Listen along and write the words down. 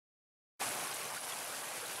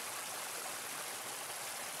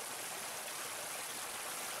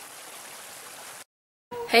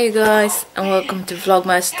Hey guys, and welcome to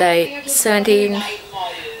Vlogmas day 17.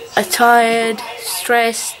 A tired,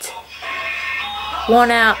 stressed,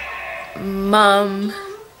 worn out mum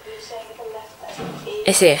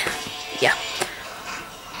is here. Yeah.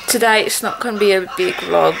 Today it's not going to be a big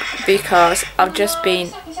vlog because I've just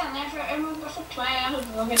been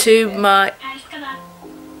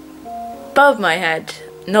above my head,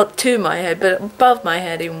 not to my head, but above my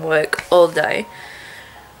head in work all day.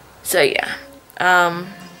 So yeah.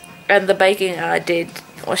 And the baking I did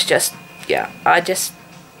was just, yeah,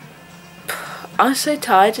 I'm so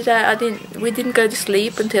tired today. We didn't go to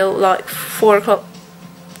sleep until like 4 o'clock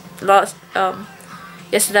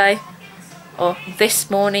yesterday, or this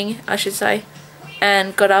morning I should say,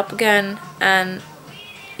 and got up again, and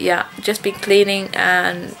yeah, just been cleaning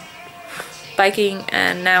and baking,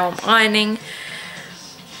 and now I'm ironing.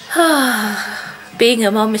 Being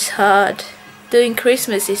a mom is hard. Doing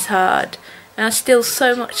Christmas is hard. And there's still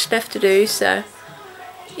so much left to do, so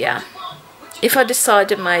yeah. If I decide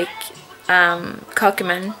to make cookie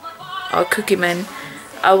man,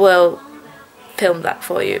 I will film that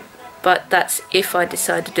for you. But that's if I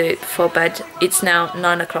decide to do it before bed. It's now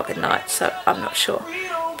 9 o'clock at night, so I'm not sure.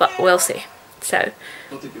 But we'll see. So,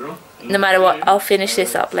 no matter what, I'll finish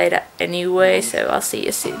this up later anyway, so I'll see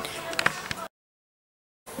you soon.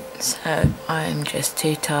 So, I'm just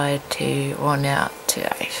too tired to run out to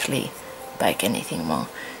actually bake anything more.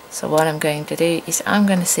 So what I'm going to do is I'm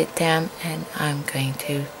going to sit down and I'm going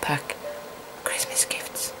to pack Christmas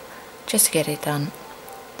gifts just to get it done.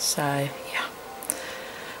 So yeah.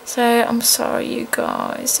 So I'm sorry you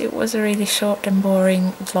guys, it was a really short and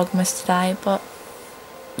boring Vlogmas today, but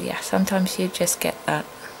yeah, sometimes you just get that.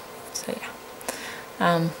 So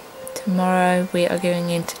yeah. Tomorrow we are going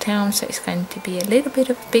into town, so it's going to be a little bit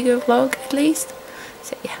of a bigger vlog at least.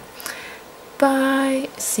 So yeah. Bye.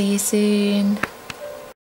 See you soon.